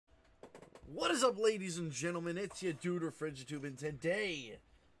What is up, ladies and gentlemen? It's your dude Refridgatube, and today,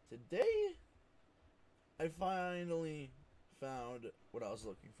 I finally found what I was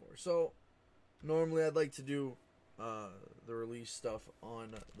looking for. So, normally I'd like to do the release stuff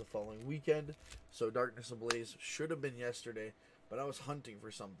on the following weekend. So, Darkness Ablaze should have been yesterday, but I was hunting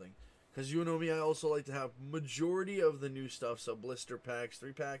for something. Because you know me, I also like to have majority of the new stuff. So, blister packs,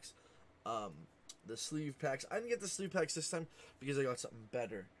 3-packs, the sleeve packs. I didn't get the sleeve packs this time because I got something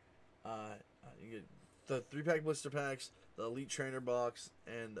better. You get the 3-pack blister packs, the Elite Trainer box,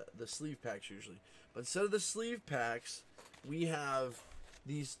 and the sleeve packs usually. But instead of the sleeve packs, we have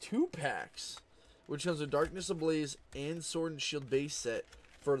these 2-packs, which has a Darkness Ablaze and Sword and Shield base set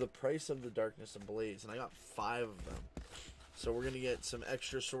for the price of the Darkness Ablaze. And I got 5 of them. So we're going to get some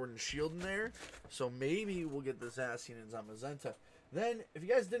extra Sword and Shield in there. So maybe we'll get this Zacian and Zamazenta. Then, if you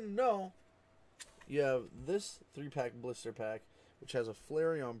guys didn't know, you have this 3-pack blister pack, which has a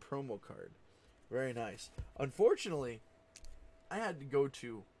Flareon promo card. Very nice. Unfortunately, I had to go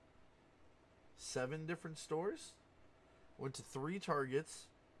to 7 different stores. Went to 3 Targets.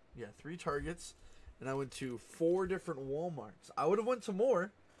 Yeah, 3 Targets. And I went to 4 different Walmarts. I would have went to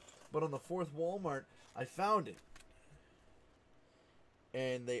more, but on the 4th Walmart, I found it.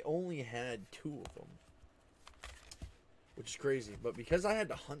 And they only had 2 of them, which is crazy. But because I had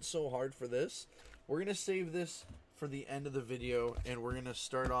to hunt so hard for this, we're going to save this for the end of the video, and we're going to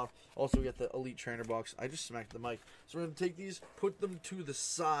start off. Also, we got the Elite Trainer box. I just smacked the mic. So we're going to take these, put them to the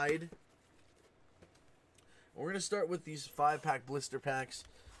side. We're going to start with these 5-pack blister packs.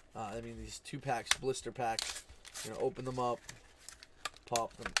 These 2-packs blister packs. We're going to open them up,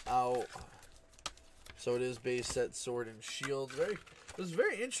 pop them out. So it is base set, Sword and Shield. It was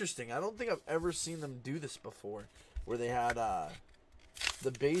very interesting. I don't think I've ever seen them do this before, where they had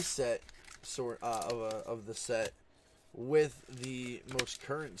the base set of the set with the most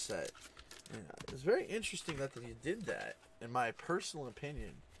current set. And it's very interesting that they did that, in my personal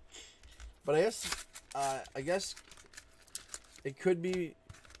opinion. But I guess it could be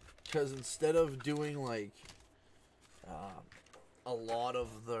because instead of doing like a lot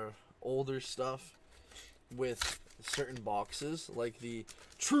of the older stuff with certain boxes, like the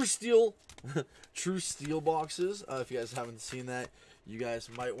True Steel boxes. If you guys haven't seen that, you guys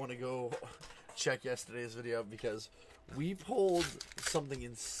might want to go check yesterday's video, because we pulled something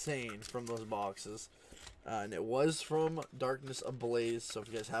insane from those boxes. And it was from Darkness Ablaze. So if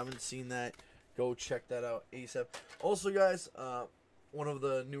you guys haven't seen that, go check that out ASAP. Also, guys, one of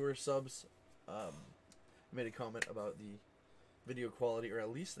the newer subs made a comment about the video quality, or at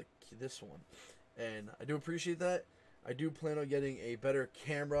least this one. And I do appreciate that. I do plan on getting a better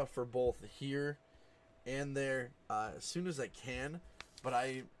camera for both here and there as soon as I can. But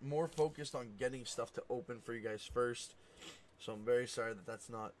I'm more focused on getting stuff to open for you guys first. So I'm very sorry that that's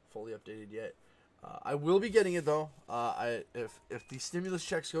not fully updated yet. I will be getting it though. If the stimulus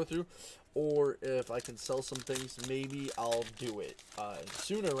checks go through, or if I can sell some things, maybe I'll do it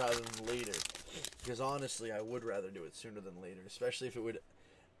sooner rather than later. Because honestly, I would rather do it sooner than later, especially if it would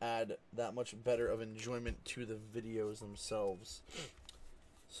add that much better of enjoyment to the videos themselves.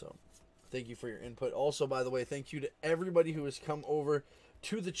 So thank you for your input. Also, by the way, thank you to everybody who has come over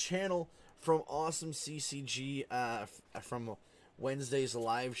to the channel from Awesome CCG from Wednesday's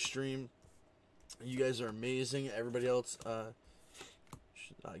live stream. You guys are amazing. Everybody else,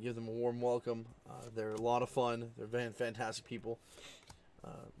 give them a warm welcome. They're a lot of fun. They're fantastic people.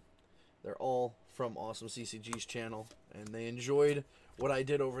 They're all from Awesome CCG's channel, and they enjoyed what I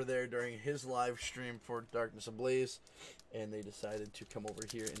did over there during his live stream for Darkness Ablaze, and they decided to come over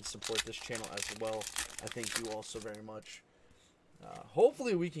here and support this channel as well. I thank you all so very much.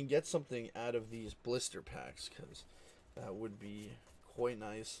 Hopefully we can get something out of these blister packs, because that would be quite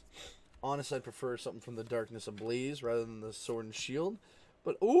nice. Honestly, I'd prefer something from the Darkness Ablaze rather than the Sword and Shield.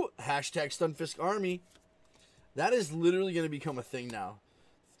 But, ooh, hashtag Stunfisk Army. That is literally going to become a thing now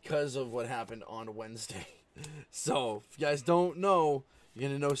because of what happened on Wednesday. So, if you guys don't know, you're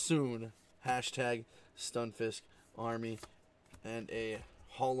going to know soon. Hashtag Stunfisk Army. And a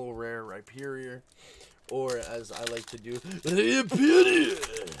Holo Rare Rhyperior. Or, as I like to do,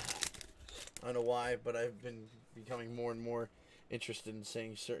 Rhyperior! I don't know why, but I've been becoming more and more interested in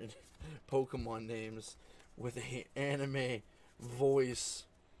saying certain Pokemon names with an anime voice.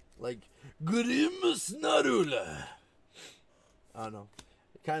 Like, Grimace Narula. I don't know.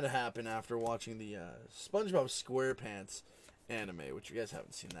 It kind of happened after watching the SpongeBob SquarePants anime, which you guys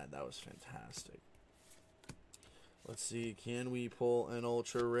haven't seen that. That was fantastic. Let's see. Can we pull an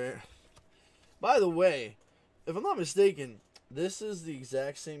ultra rare? By the way, if I'm not mistaken, this is the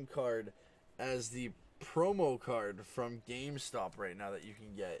exact same card as the promo card from GameStop right now that you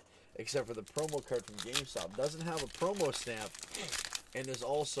can get, except for the promo card from GameStop doesn't have a promo stamp and is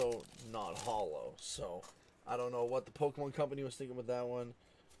also not hollow. So I don't know what the Pokemon Company was thinking with that one.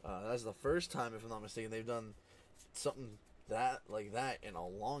 That's the first time, if I'm not mistaken, they've done something like that in a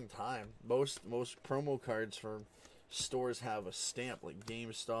long time. Most promo cards from stores have a stamp, like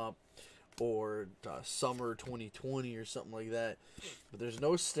GameStop or Summer 2020 or something like that. But there's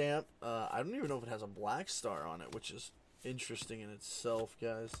no stamp. I don't even know if it has a black star on it, which is interesting in itself,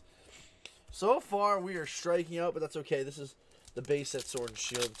 guys. So far, we are striking out, but that's okay. This is the base set Sword and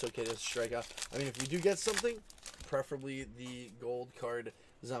Shield. It's okay to strike out. I mean, if you do get something, preferably the gold card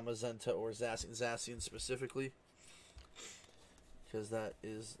Zamazenta or Zacian specifically, because that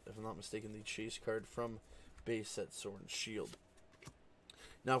is, if I'm not mistaken, the chase card from base set Sword and Shield.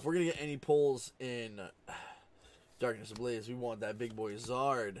 Now, if we're going to get any pulls in Darkness Ablaze, we want that big boy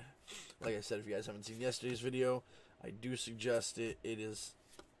Zard. Like I said, if you guys haven't seen yesterday's video, I do suggest it. It is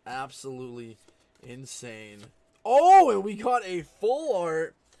absolutely insane. Oh, and we got a full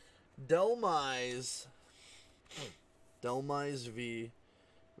art Delmise V.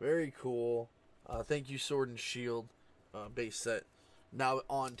 Very cool. Thank you, Sword and Shield base set. Now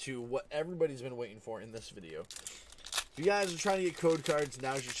on to what everybody's been waiting for in this video. If you guys are trying to get code cards,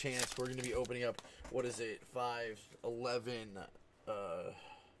 now's your chance. We're going to be opening up, what is it, 5, 11,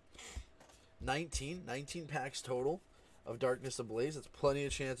 19 packs total of Darkness Ablaze. That's plenty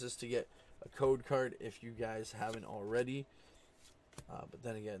of chances to get a code card if you guys haven't already. But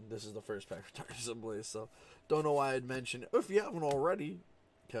then again, this is the first pack for Darkness Ablaze, so don't know why I'd mention it if you haven't already,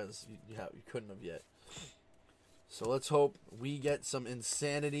 because you couldn't have yet. So let's hope we get some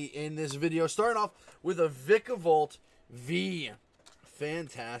insanity in this video. Starting off with a Vikavolt V.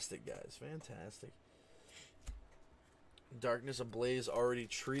 Fantastic, guys. Fantastic. Darkness Ablaze already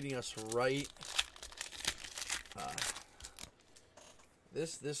treating us right.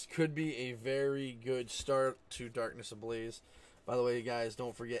 This could be a very good start to Darkness Ablaze. By the way, guys,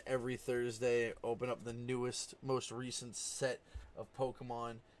 don't forget every Thursday, open up the newest, most recent set of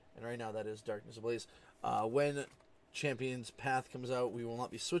Pokemon. And right now that is Darkness Ablaze. When Champion's Path comes out, we will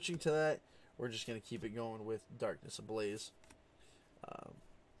not be switching to that. We're just going to keep it going with Darkness Ablaze.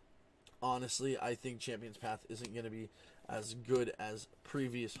 Honestly, I think Champion's Path isn't going to be as good as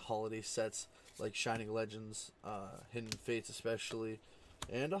previous holiday sets like Shining Legends, Hidden Fates especially,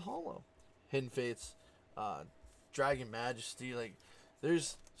 and a Holo. Hidden Fates, Dragon Majesty. Like,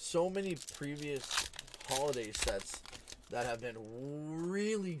 there's so many previous holiday sets that have been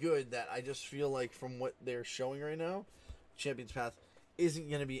really good that I just feel like from what they're showing right now, Champion's Path isn't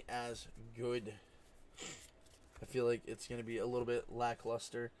going to be as good. I feel like it's going to be a little bit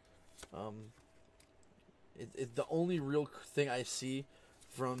lackluster. The only real thing I see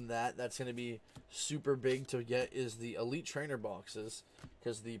from that's going to be super big to get is the Elite Trainer boxes,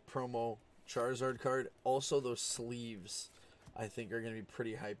 because the promo Charizard card, also those sleeves, I think are going to be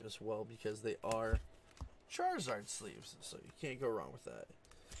pretty hype as well, because they are Charizard sleeves, so you can't go wrong with that.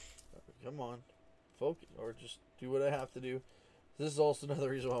 Come on, focus, or just do what I have to do. This is also another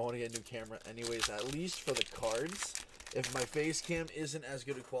reason why I want to get a new camera anyways, at least for the cards. If my face cam isn't as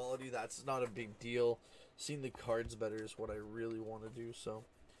good a quality, that's not a big deal. Seeing the cards better is what I really want to do, so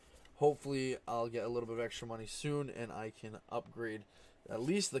hopefully I'll get a little bit of extra money soon and I can upgrade at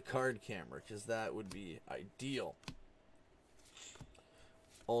least the card camera, because that would be ideal.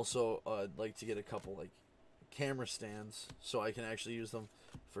 Also, I'd like to get a couple like camera stands so I can actually use them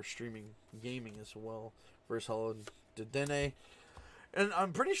for streaming gaming as well. First Holo Dedenne. And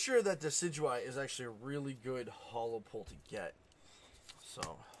I'm pretty sure that Decidueye is actually a really good holo pull to get.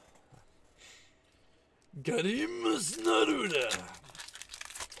 So, Garimus Naruda.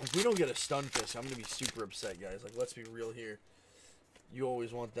 If we don't get a Stunfisk, I'm going to be super upset, guys. Like, let's be real here. You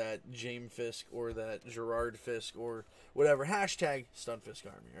always want that James Fisk or that Gerard Fisk or whatever. Hashtag Stunfisk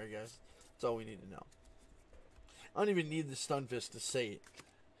Army, alright, guys? That's all we need to know. I don't even need the Stunfisk to say it.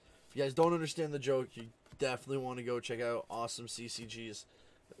 If you guys don't understand the joke, you definitely want to go check out Awesome CCG's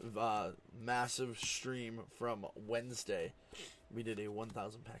massive stream from Wednesday. We did a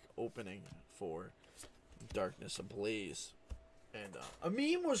 1,000 pack opening for Darkness Ablaze. And a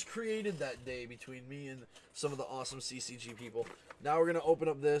meme was created that day between me and some of the Awesome CCG people. Now we're going to open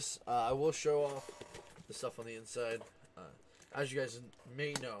up this. I will show off the stuff on the inside. As you guys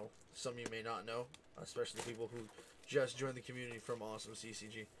may know, some of you may not know, especially people who just joined the community from Awesome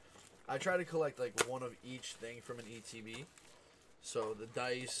CCG. I try to collect like one of each thing from an ETB. So the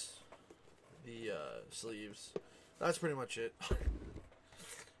dice, the sleeves, that's pretty much it.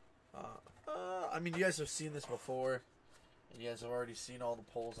 I mean, you guys have seen this before. And you guys have already seen all the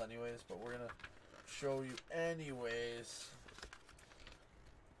polls anyways, but we're going to show you anyways.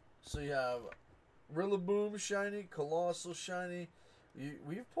 So you have Rillaboom shiny, Colossal shiny.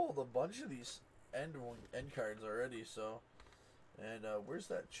 We've pulled a bunch of these end cards already, so. And where's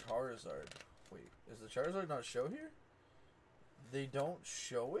that Charizard? Wait, is the Charizard not show here? They don't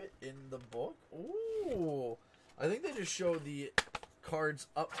show it in the book? Ooh. I think they just show the cards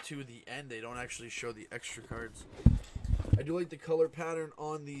up to the end. They don't actually show the extra cards. I do like the color pattern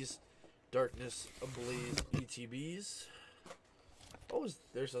on these Darkness Ablaze ETBs. Oh,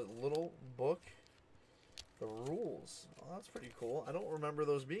 there's a little book. The rules. Oh, that's pretty cool. I don't remember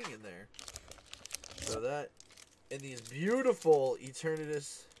those being in there. So that, and these beautiful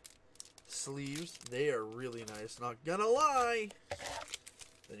Eternatus sleeves. They are really nice. Not gonna lie.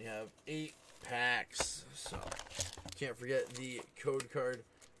 Then you have 8 packs. So, can't forget the code card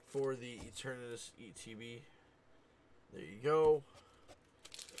for the Eternatus ETB. There you go.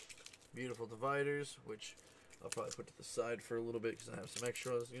 Beautiful dividers, which I'll probably put to the side for a little bit because I have some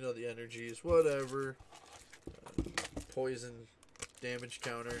extras. You know, the energies, whatever. Poison damage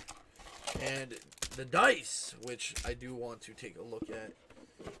counter. And the dice, which I do want to take a look at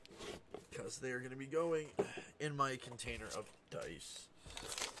because they're going to be going in my container of dice.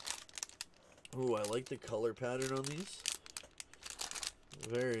 Ooh, I like the color pattern on these.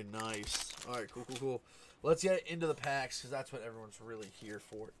 Very nice. Alright, cool. Let's get into the packs because that's what everyone's really here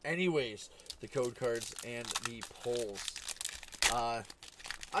for. Anyways, the code cards and the pulls.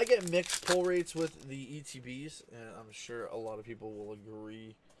 I get mixed pull rates with the ETBs, and I'm sure a lot of people will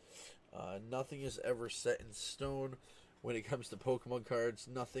agree. Nothing is ever set in stone when it comes to Pokemon cards.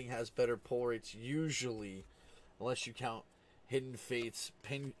 Nothing has better pull rates usually, unless you count Hidden Fate's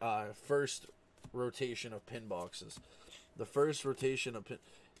first rotation of pin boxes. The first rotation of pin...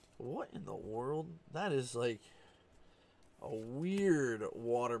 What in the world? That is like a weird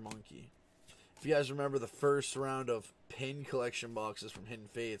water monkey. If you guys remember the first round of pin collection boxes from Hidden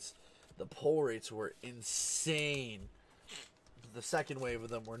Fates, the pull rates were insane. The second wave of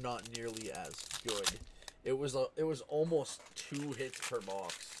them were not nearly as good. It was almost 2 hits per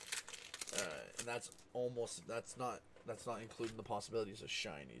box, and that's not including the possibilities of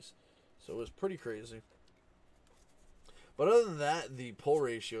shinies. So it was pretty crazy. But other than that, the pull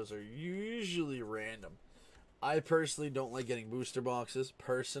ratios are usually random. I personally don't like getting booster boxes,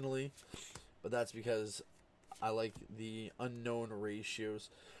 personally. But that's because I like the unknown ratios.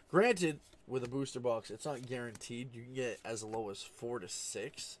 Granted, with a booster box, it's not guaranteed. You can get as low as 4 to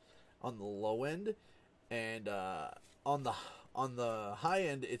 6 on the low end. And on the high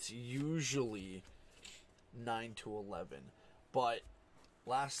end, it's usually 9 to 11. But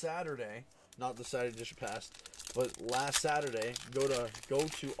last Saturday, not the Saturday just passed, but last Saturday, go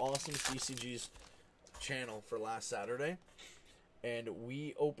to Awesome CCG's channel for last Saturday, and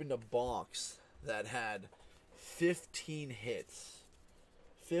we opened a box that had 15 hits.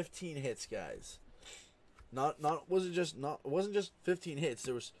 15 hits, guys. It wasn't just 15 hits.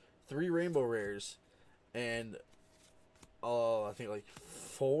 There was 3 rainbow rares, and I think like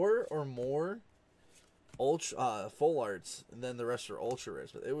 4 or more ultra full arts, and then the rest are ultra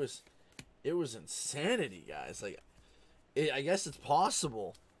rares. But it was insanity, guys. Like, I guess it's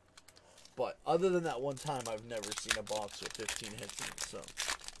possible, but other than that one time, I've never seen a box with 15 hits in it. So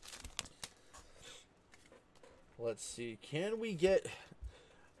let's see. Can we get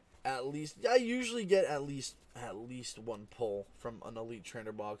at least? I usually get at least 1 pull from an Elite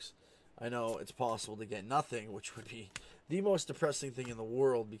Trainer box. I know it's possible to get nothing, which would be the most depressing thing in the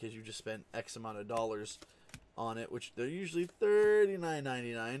world because you just spent X amount of dollars on it, which they're usually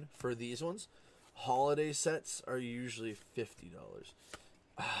 $39.99 for these ones. Holiday sets are usually $50.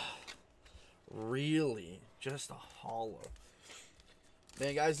 Really? Just a hollow.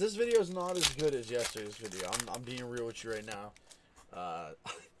 Man, guys, this video is not as good as yesterday's video. I'm being real with you right now.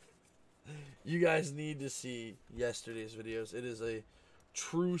 You guys need to see yesterday's videos. It is a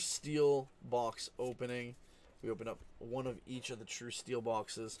True Steel box opening. We opened up one of each of the True Steel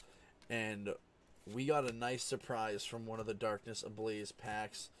boxes, and we got a nice surprise from one of the Darkness Ablaze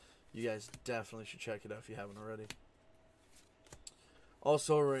packs. You guys definitely should check it out if you haven't already.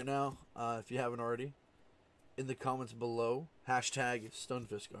 Also, right now, if you haven't already, in the comments below, hashtag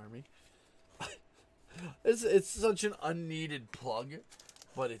Stonefisk Army. It's such an unneeded plug,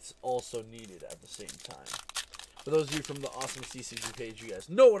 but it's also needed at the same time. For those of you from the Awesome CCG page, you guys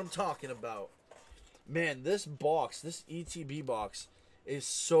know what I'm talking about. Man, this box, this ETB box, is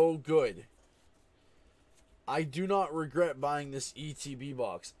so good. I do not regret buying this ETB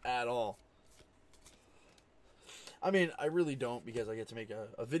box at all. I mean, I really don't, because I get to make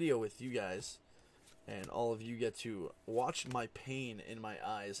a video with you guys, and all of you get to watch my pain in my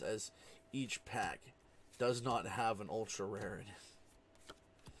eyes as each pack does not have an ultra rare in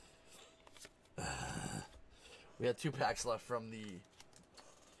it. We had 2 packs left from the...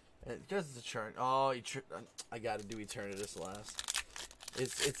 Because it's a churn. Oh, I gotta do Eternatus last.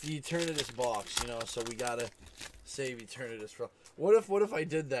 It's the Eternatus box, you know, so we gotta save Eternatus for... What if I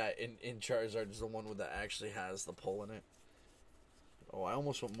did that in Charizard is the one that actually has the pull in it? Oh, I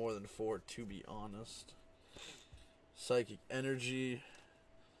almost want more than 4, to be honest. Psychic Energy.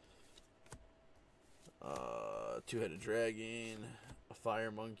 2-headed dragon. A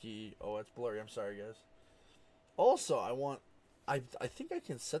fire monkey. Oh, it's blurry. I'm sorry, guys. Also, I think I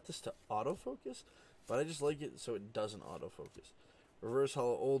can set this to autofocus, but I just like it so it doesn't autofocus. Reverse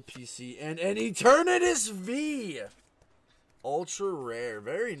Hollow Old PC and an Eternatus V! Ultra rare.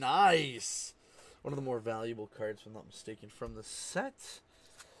 Very nice. One of the more valuable cards, if I'm not mistaken, from the set.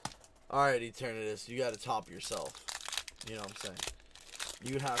 Alright, Eternatus, you gotta top yourself. You know what I'm saying?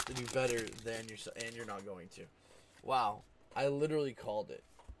 You have to do better than yourself, and you're not going to. Wow. I literally called it.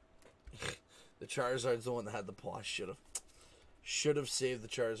 The Charizard's the one that had the pull. I should have saved the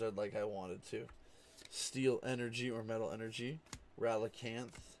Charizard like I wanted to. Steel Energy or Metal Energy. Relicanth.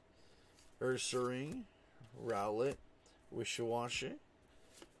 Ursaring. Rowlet. Wishiwashi.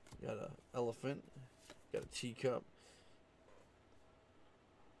 Got an elephant. Got a teacup.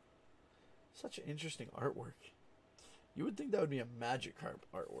 Such an interesting artwork. You would think that would be a Magikarp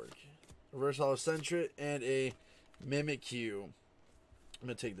artwork. Reverse Hollow Sentret and a Mimikyu. I'm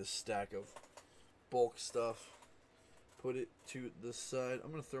going to take this stack of bulk stuff. Put it to the side.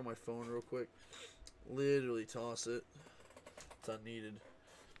 I'm going to throw my phone real quick. Literally toss it. It's unneeded.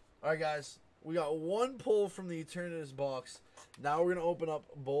 Alright, guys. We got 1 pull from the Eternatus box. Now we're going to open up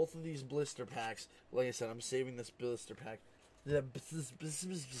both of these blister packs. Like I said, I'm saving this blister pack. The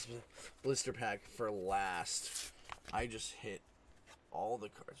blister pack for last. I just hit all the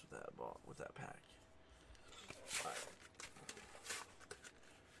cards with that pack. All right.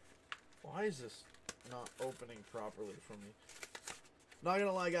 Why is this not opening properly for me? Not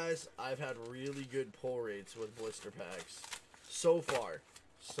gonna lie, guys, I've had really good pull rates with blister packs so far.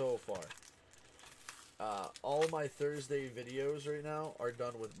 All my Thursday videos right now are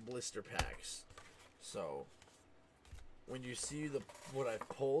done with blister packs. So when you see what I've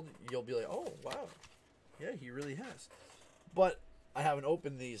pulled, you'll be like, oh wow, yeah, he really has. But I haven't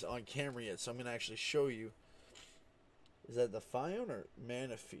opened these on camera yet, so I'm gonna actually show you. Is that the Fion or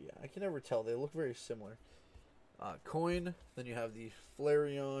Manaphy? I can never tell. They look very similar. Coin. Then you have the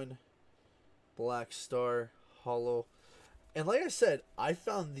Flareon, Black Star, Hollow. And like I said, I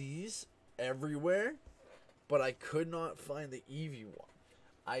found these everywhere, but I could not find the Eevee one.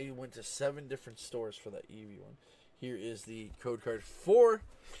 I went to 7 different stores for that Eevee one. Here is the code card for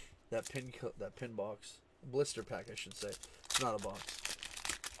that pin box. Blister pack, I should say. It's not a box.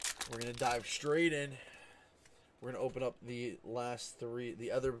 We're going to dive straight in. We're going to open up the last 3,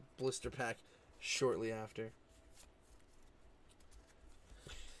 the other blister pack shortly after.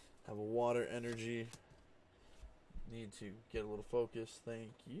 Have a water energy. Need to get a little focus.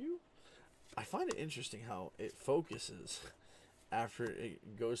 Thank you. I find it interesting how it focuses after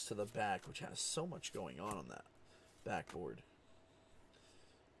it goes to the back, which has so much going on that backboard.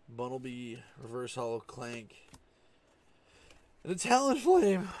 Bunnelby, Reverse Hollow Clank, and a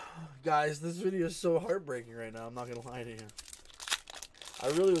Talonflame. Guys, this video is so heartbreaking right now. I'm not going to lie to you. I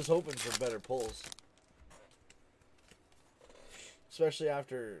really was hoping for better pulls. Especially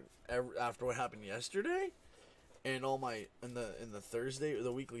after what happened yesterday. And all my in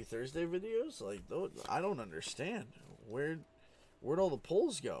the weekly Thursday videos, like I don't understand where'd all the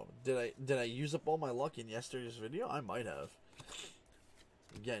pulls go. Did I use up all my luck in yesterday's video? I might have.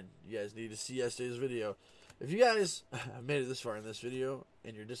 Again, you guys need to see yesterday's video. If you guys have made it this far in this video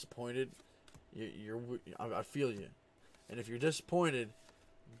and you're disappointed, I feel you. And if you're disappointed,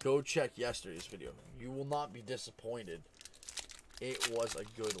 go check yesterday's video. You will not be disappointed. It was a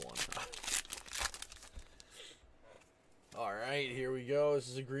good one. Alright, here we go. This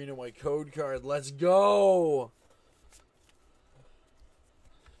is a green and white code card. Let's go!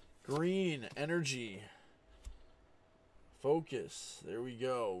 Green, energy. Focus. There we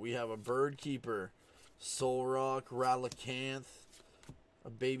go. We have a Bird Keeper, Solrock, Relicanth, a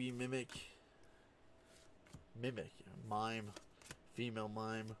baby Mimic, Mime, female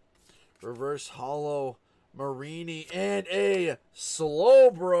Mime, Reverse Hollow, Marini, and a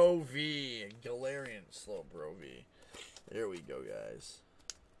Slowbro V. Galarian Slowbro V. There we go, guys.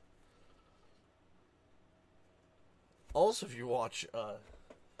 Also, if you watch the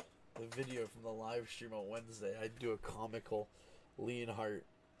video from the live stream on Wednesday, I do a comical Leonhardt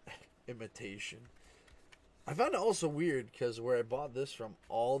imitation. I found it also weird because where I bought this from,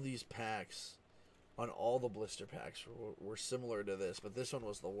 all these packs on all the blister packs were similar to this, but this one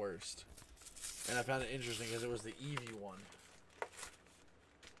was the worst. And I found it interesting because it was the Eevee one.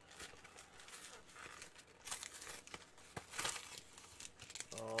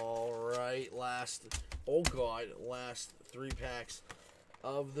 Alright, last 3 packs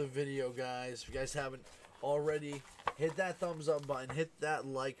of the video, guys. If you guys haven't already, hit that thumbs up button, hit that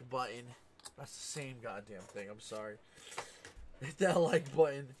like button. That's the same goddamn thing, I'm sorry. Hit that like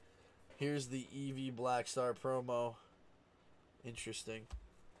button. Here's the Eevee Black Star promo. Interesting.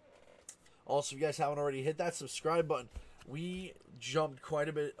 Also, if you guys haven't already, hit that subscribe button. We jumped quite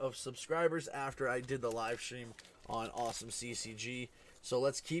a bit of subscribers after I did the live stream on Awesome CCG. So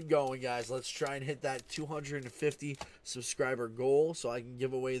let's keep going, guys. Let's try and hit that 250 subscriber goal so I can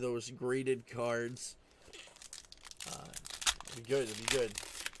give away those graded cards. It'll be good. It'll be good.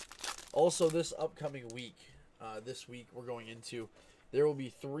 Also, this upcoming week, this week we're going into, there will be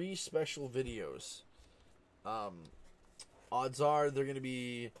 3 special videos. Odds are they're going to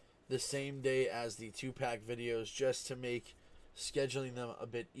be the same day as the 2-pack videos just to make scheduling them a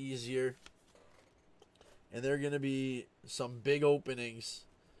bit easier. And they're going to be some big openings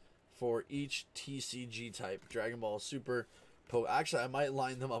for each TCG type. Dragon Ball Super. Actually, I might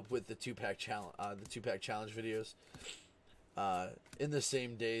line them up with the 2-pack challenge, challenge videos in the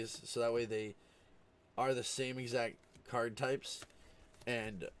same days, so that way they are the same exact card types,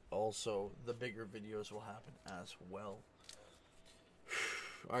 and also the bigger videos will happen as well.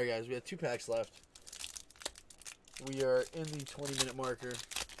 All right, guys, we have 2 packs left. We are in the 20-minute marker,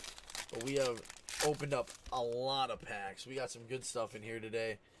 but we have opened up a lot of packs. We got some good stuff in here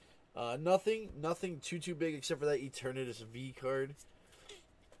today. Nothing too big except for that Eternatus V card.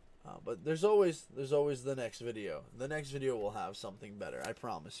 But there's always the next video. The next video will have something better. I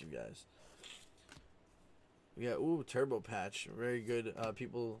promise you guys. We got Turbo Patch, very good.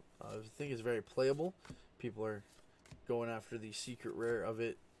 People think it's very playable. People are going after the secret rare of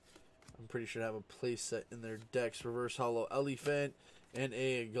it. I'm pretty sure they have a play set in their decks. Reverse Hollow Elephant and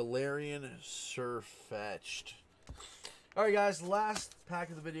a Galarian Surfetched. Alright, guys, last pack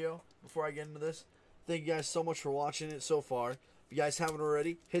of the video before I get into this. Thank you guys so much for watching it so far. If you guys haven't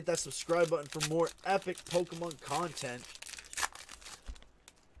already, hit that subscribe button for more epic Pokemon content.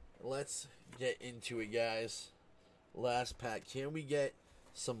 Let's get into it, guys. Last pack. Can we get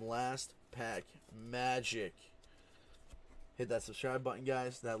some last pack magic? Hit that subscribe button,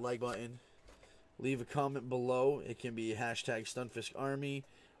 guys. That like button. Leave a comment below. It can be hashtag StunfishArmy,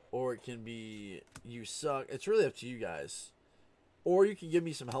 or it can be you suck. It's really up to you guys. Or you can give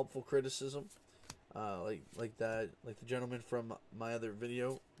me some helpful criticism, like the gentleman from my other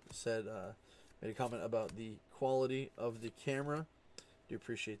video said, made a comment about the quality of the camera. Do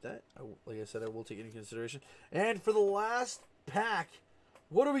appreciate that. Like I said, I will take it into consideration. And for the last pack,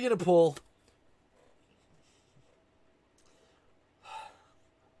 what are we gonna pull?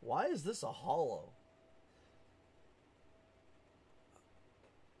 Why is this a holo?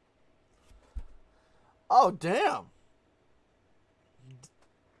 Oh, damn.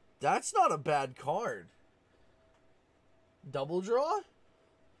 That's not a bad card. Double draw?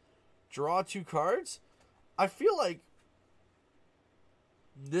 Draw 2 cards? I feel like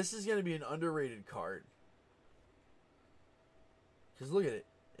this is going to be an underrated card. Because look at it.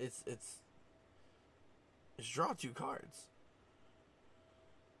 It's draw 2 cards.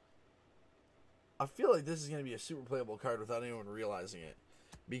 I feel like this is going to be a super playable card without anyone realizing it,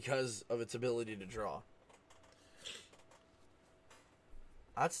 because of its ability to draw.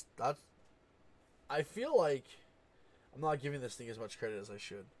 That's I feel like I'm not giving this thing as much credit as I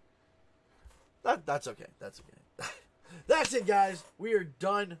should. That's okay. That's okay. That's it, guys. We are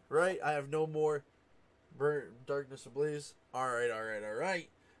done, right? I have no more Darkness Ablaze. Alright.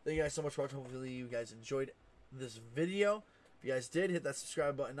 Thank you guys so much for watching. Hopefully you guys enjoyed this video. If you guys did, hit that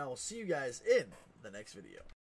subscribe button. I will see you guys in the next video.